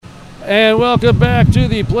And welcome back to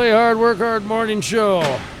the Play Hard, Work Hard Morning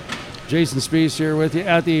Show. Jason Spees here with you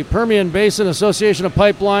at the Permian Basin Association of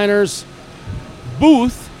Pipeliners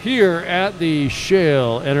booth here at the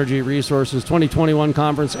Shale Energy Resources 2021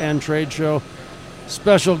 Conference and Trade Show.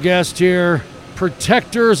 Special guest here,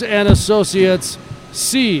 Protectors and Associates,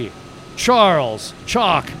 C. Charles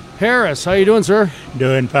Chalk Harris. How you doing, sir?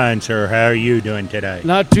 Doing fine, sir. How are you doing today?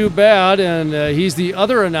 Not too bad, and he's the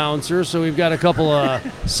other announcer, so we've got a couple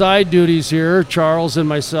side duties here, Charles and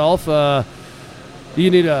myself. Do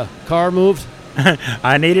you need a car moved?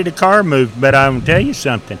 I needed a car moved, but I'm going to tell you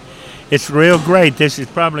something. It's real great. This is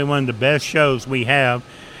probably one of the best shows we have,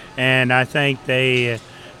 and I think the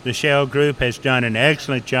Shell Group has done an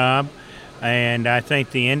excellent job, and I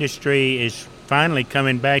think the industry is finally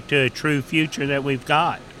coming back to a true future that we've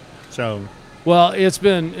got. So, well, it's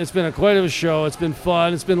been quite a show. It's been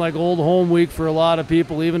fun. It's been like old home week for a lot of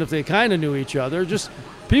people, even if they kind of knew each other. Just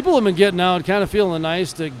people have been getting out, kind of feeling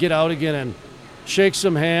nice to get out again and shake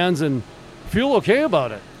some hands and feel okay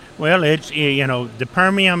about it. Well, it's, the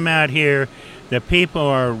Permian out here, the people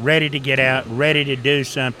are ready to get out, ready to do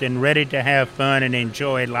something, ready to have fun and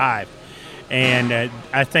enjoy life. And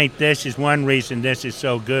I think this is one reason this is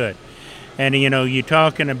so good. And, you're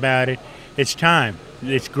talking about it, it's time.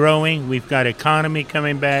 It's growing. We've got economy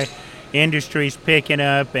coming back, industry's picking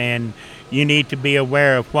up, and you need to be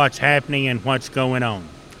aware of what's happening and what's going on.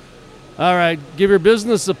 All right, give your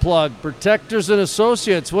business a plug. Protectors and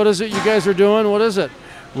Associates. What is it you guys are doing? What is it?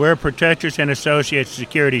 We're Protectors and Associates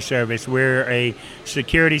Security Service. We're a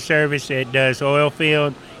security service that does oil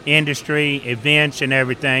field, industry, events, and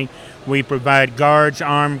everything. We provide guards,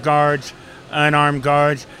 armed guards, unarmed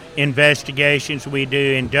guards, investigations. We do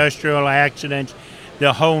industrial accidents,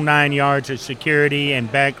 the whole 9 yards of security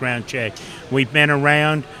and background checks. We've been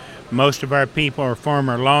around. Most of our people are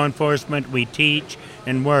former law enforcement. We teach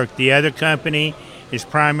and work. The other company is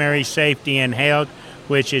Primary Safety and Health,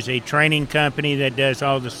 which is a training company that does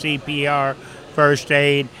all the CPR, first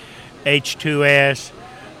aid, H2S,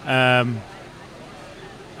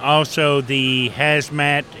 also the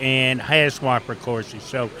hazmat and HAZWOPER courses.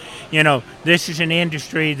 So, this is an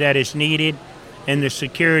industry that is needed in the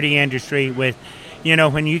security industry with,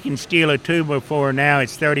 when you can steal a 2x4 now,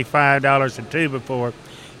 it's $35 a 2x4.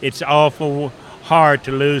 It's awful hard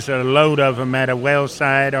to lose a load of them at a well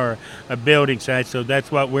site or a building site. So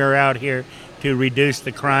that's what we're out here to reduce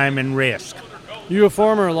the crime and risk. You a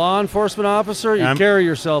former law enforcement officer? You carry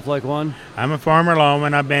yourself like one. I'm a former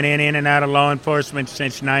lawman. I've been in and out of law enforcement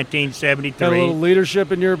since 1973. Had a little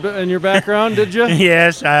leadership in your background, did you?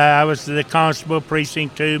 Yes, I was the constable,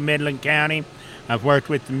 Precinct 2, Midland County. I've worked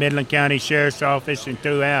with the Midland County Sheriff's Office and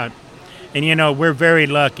throughout. And, we're very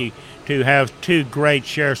lucky to have two great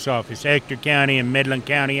sheriff's offices, Ector County and Midland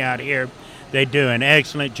County out here. They do an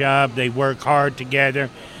excellent job. They work hard together.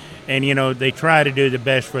 And, they try to do the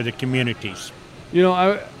best for the communities.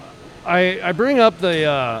 I bring up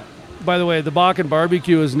by the way, the Bakken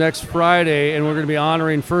Barbecue is next Friday, and we're going to be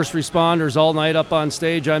honoring first responders all night up on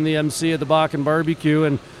stage. I'm the MC at the Bakken Barbecue,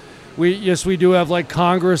 and we do have like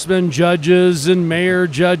congressmen, judges, and mayor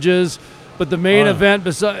judges, but the main event,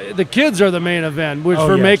 the kids are the main event, which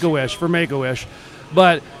Make-A-Wish.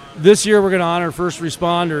 But this year we're going to honor first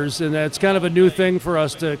responders, and that's kind of a new thing for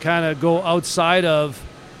us to kind of go outside of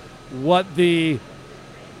what the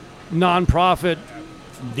nonprofit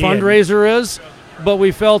fundraiser is, but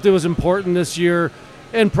we felt it was important this year.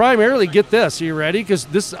 And primarily, get this, are you ready?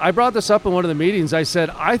 Because I brought this up in one of the meetings. I said,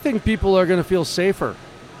 I think people are going to feel safer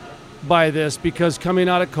by this because coming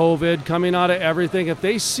out of COVID, coming out of everything, if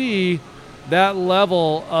they see that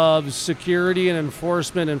level of security and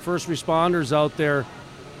enforcement and first responders out there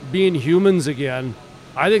being humans again,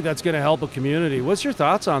 I think that's going to help a community. What's your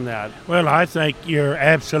thoughts on that? Well, I think you're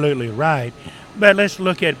absolutely right. But let's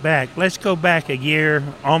look back. Let's go back a year,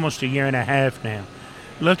 almost a year and a half now.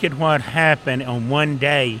 Look at what happened on one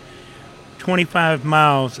day, 25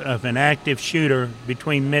 miles of an active shooter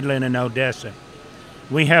between Midland and Odessa.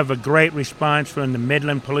 We have a great response from the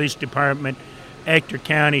Midland Police Department, Ector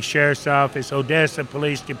County Sheriff's Office, Odessa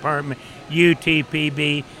Police Department,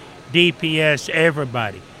 UTPB, DPS,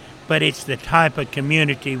 everybody. But it's the type of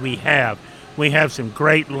community we have. We have some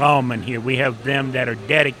great lawmen here. We have them that are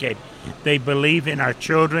dedicated. They believe in our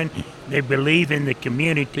children. They believe in the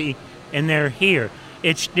community, and they're here.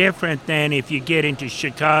 It's different than if you get into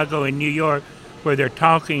Chicago and New York where they're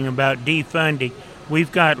talking about defunding.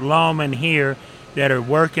 We've got lawmen here that are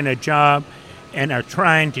working a job and are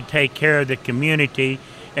trying to take care of the community,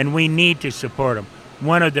 and we need to support them.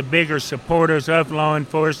 One of the bigger supporters of law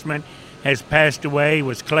enforcement has passed away,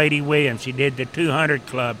 was Clady Williams. He did the 200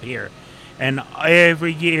 Club here. And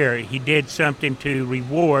every year he did something to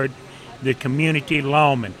reward the community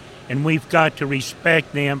lawmen. And we've got to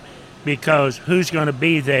respect them, because who's going to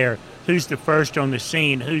be there? Who's the first on the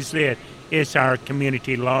scene? Who's there? It's our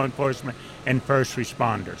community law enforcement and first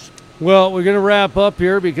responders. Well, we're going to wrap up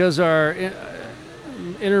here because our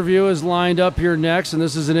interview is lined up here next, and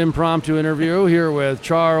this is an impromptu interview here with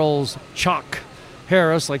Charles Chalk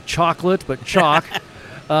Harris, like chocolate, but chalk.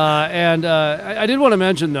 I did want to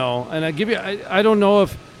mention, though, and I don't know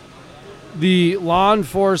if the law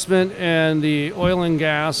enforcement and the oil and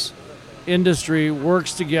gas industry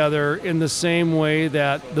works together in the same way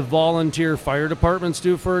that the volunteer fire departments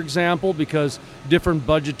do, for example, because different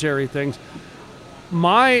budgetary things.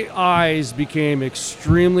 My eyes became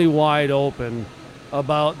extremely wide open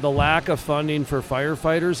about the lack of funding for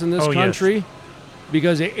firefighters in this country. Yes.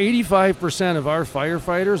 Because 85% of our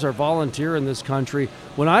firefighters are volunteer in this country.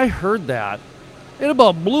 When I heard that, it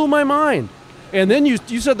about blew my mind. And then you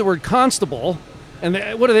said the word constable, and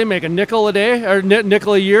what do they make, a nickel a day or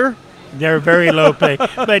nickel a year? They're very low pay.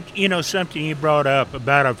 But, something you brought up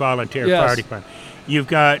about our volunteer fire department. You've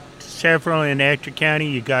got several in Ector County.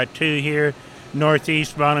 You've got 2 here,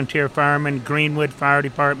 Northeast Volunteer Firemen, Greenwood Fire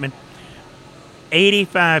Department.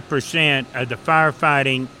 85% of the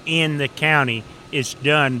firefighting in the county is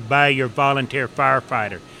done by your volunteer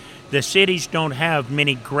firefighter. The cities don't have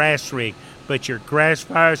many grass rigs, but your grass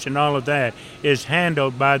fires and all of that is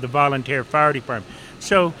handled by the volunteer fire department.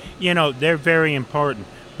 So, they're very important.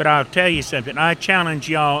 But I'll tell you something. I challenge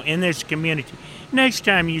y'all in this community, next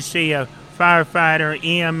time you see a firefighter,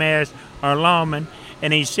 EMS, or lawman,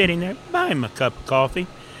 and he's sitting there, buy him a cup of coffee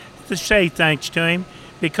to say thanks to him,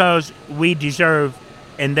 because we deserve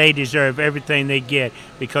and they deserve everything they get,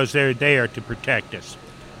 because they're there to protect us.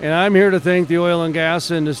 And I'm here to thank the oil and gas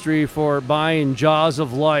industry for buying Jaws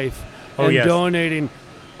of Life and donating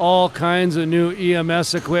all kinds of new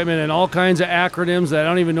EMS equipment and all kinds of acronyms that I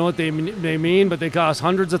don't even know what they mean, but they cost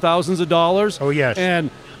hundreds of thousands of dollars. Oh, yes. And,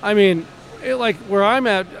 I mean, like where I'm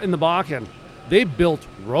at in the Bakken, they built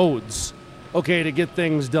roads, to get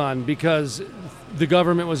things done because the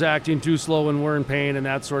government was acting too slow and we're in pain and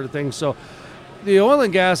that sort of thing. So the oil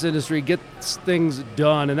and gas industry gets things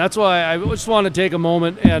done, and that's why I just want to take a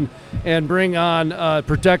moment and bring on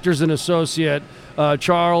Protectors and Associate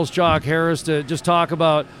Charles Chalk Harris to just talk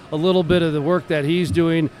about a little bit of the work that he's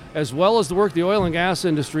doing, as well as the work the oil and gas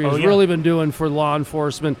industry has really been doing for law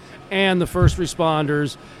enforcement and the first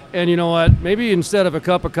responders. And you know what? Maybe instead of a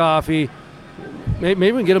cup of coffee,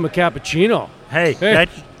 maybe we can get them a cappuccino. Hey.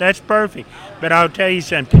 That's perfect. But I'll tell you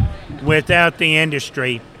something. Without the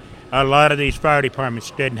industry, a lot of these fire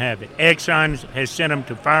departments didn't have it. Exxon has sent them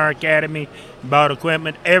to fire academy, bought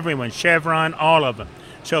equipment, everyone, Chevron, all of them.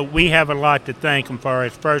 So we have a lot to thank them for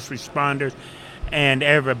as first responders and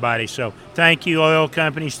everybody. So thank you, oil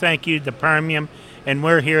companies. Thank you, the Permian. And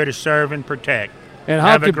we're here to serve and protect. And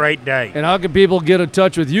have a great day. And how can people get in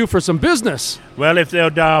touch with you for some business? Well, if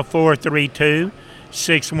they'll dial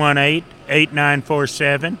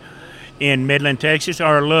 432-618-8947 in Midland, Texas,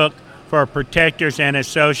 or look for Protectors and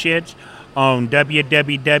Associates on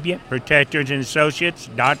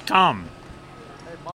www.protectorsandassociates.com.